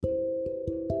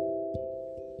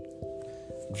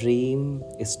Dream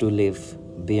is to live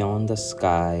beyond the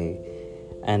sky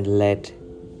and let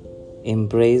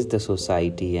embrace the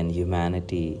society and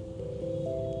humanity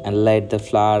and let the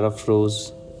flower of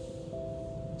rose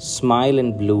smile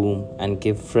and bloom and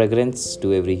give fragrance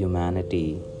to every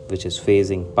humanity which is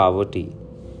facing poverty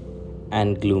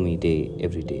and gloomy day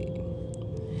every day.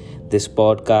 This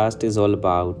podcast is all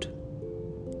about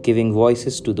giving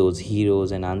voices to those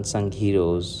heroes and unsung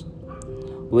heroes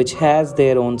which has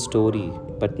their own story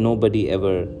but nobody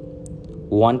ever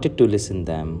wanted to listen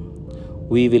them.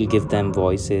 We will give them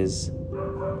voices.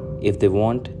 If they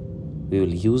want, we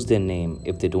will use their name.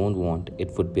 If they don't want,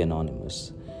 it would be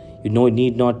anonymous.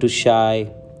 Need not to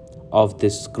shy of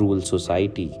this cruel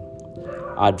society.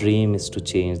 Our dream is to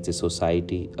change the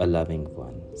society a loving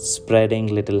one,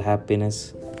 spreading little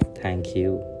happiness. Thank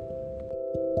you.